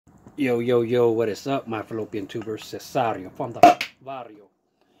Yo, yo, yo, what is up, my fallopian tuber? Cesario from the barrio.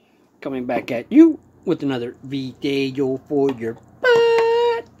 Coming back at you with another video for your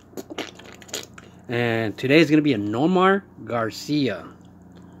butt. And today is going to be a Nomar Garcia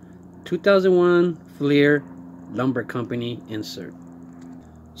 2001 Fleer Lumber Company insert.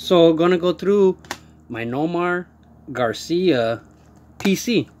 So, going to go through my Nomar Garcia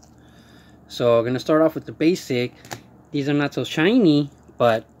PC. So, I'm going to start off with the basic. These are not so shiny,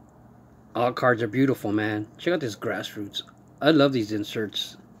 but all cards are beautiful, man. Check out this grassroots. I love these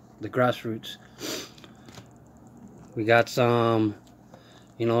inserts. The grassroots. We got some,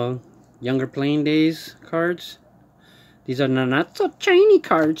 younger playing days cards. These are not so shiny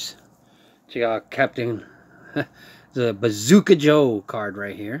cards. Check out Captain, the Bazooka Joe card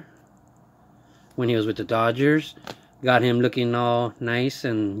right here. When he was with the Dodgers. Got him looking all nice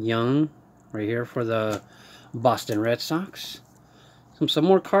and young right here for the Boston Red Sox. Some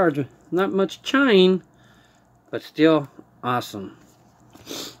more cards. Not much shine, but still awesome.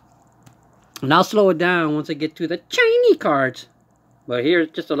 And I'll slow it down once I get to the shiny cards. But here's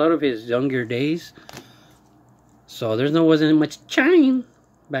just a lot of his younger days. So wasn't much shine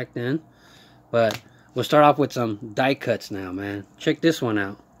back then. But we'll start off with some die cuts now, man. Check this one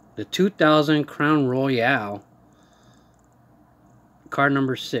out. The 2000 Crown Royale. Card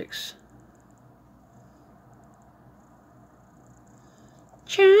number 6.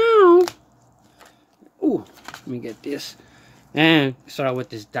 Ciao. Ooh, let me get this. And start out with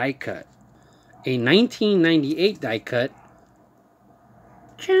this die cut. A 1998 die cut.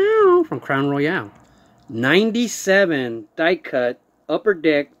 Ciao. From Crown Royale. 97 die cut. Upper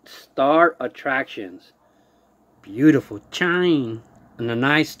Deck Star Attractions. Beautiful shine. And a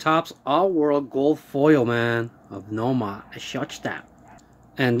nice Topps All-World Gold Foil, man. Of Nomar Garciaparra.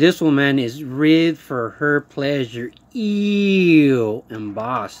 And this woman is rid for her pleasure. Ew.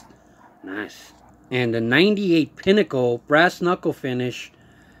 Embossed. Nice. And the 98 Pinnacle brass knuckle finish.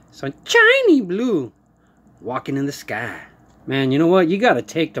 Some shiny blue. Walking in the sky. Man, you know what? You gotta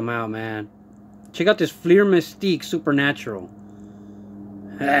take them out, man. Check out this Fleer Mystique Supernatural.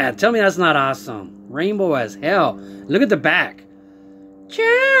 Ah, tell me that's not awesome. Rainbow as hell. Look at the back.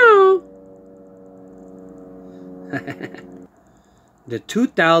 Ciao. The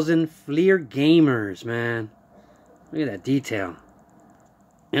 2000 Fleer Gamers, man. Look at that detail.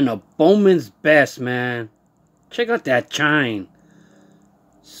 And a Bowman's Best, man. Check out that shine.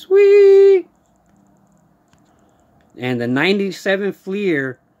 Sweet. And the 97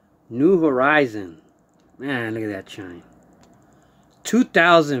 Fleer New Horizon. Man, look at that shine.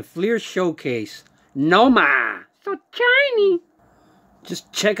 2000 Fleer Showcase. Nomar. So shiny.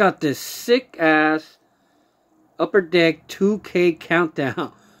 Just check out this sick ass Upper Deck 2K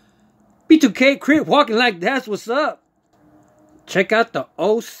countdown. B2K Crit walking like that's what's up. Check out the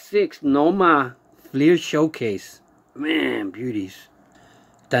 06 Nomar Fleer Showcase. Man, beauties.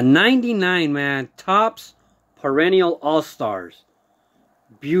 The 99, man. Topps Perennial All-Stars.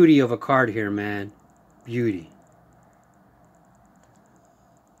 Beauty of a card here, man. Beauty.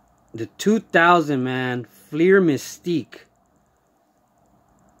 The 2000, man. Fleer Mystique.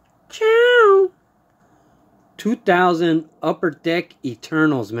 Ciao. 2000 Upper Deck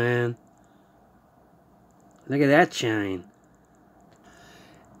Eternals, man. Look at that shine.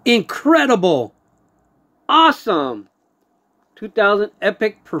 Incredible. Awesome. 2000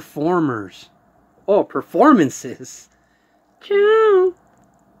 Epic Performers. Oh, Performances. Ciao.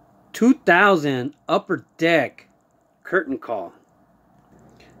 2000 Upper Deck Curtain Call.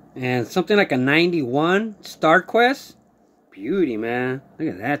 And something like a 91 Star Quest. Beauty, man. Look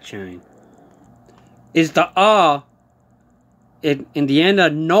at that shine. Is the in the end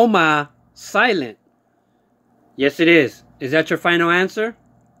of Nomar silent? Yes, it is. Is that your final answer?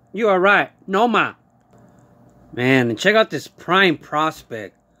 You are right. Nomar. Man, and check out this Prime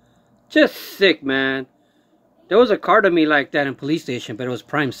Prospect. Just sick, man. There was a card of me like that in Police Station, but it was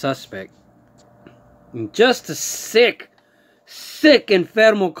Prime Suspect. And just a sick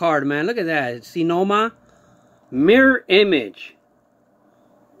Enfermo card, man. Look at that. See Nomar? Mirror image.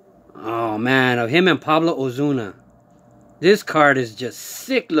 Oh, man. Of him and Pablo Ozuna. This card is just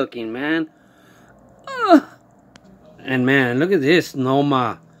sick looking, man. And, man, look at this.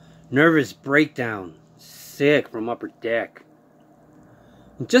 Nomar. Nervous Breakdown. Sick from Upper Deck.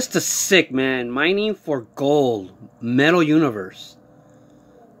 Just a sick, man. Mining for Gold. Metal Universe.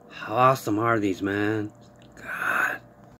 How awesome are these, man?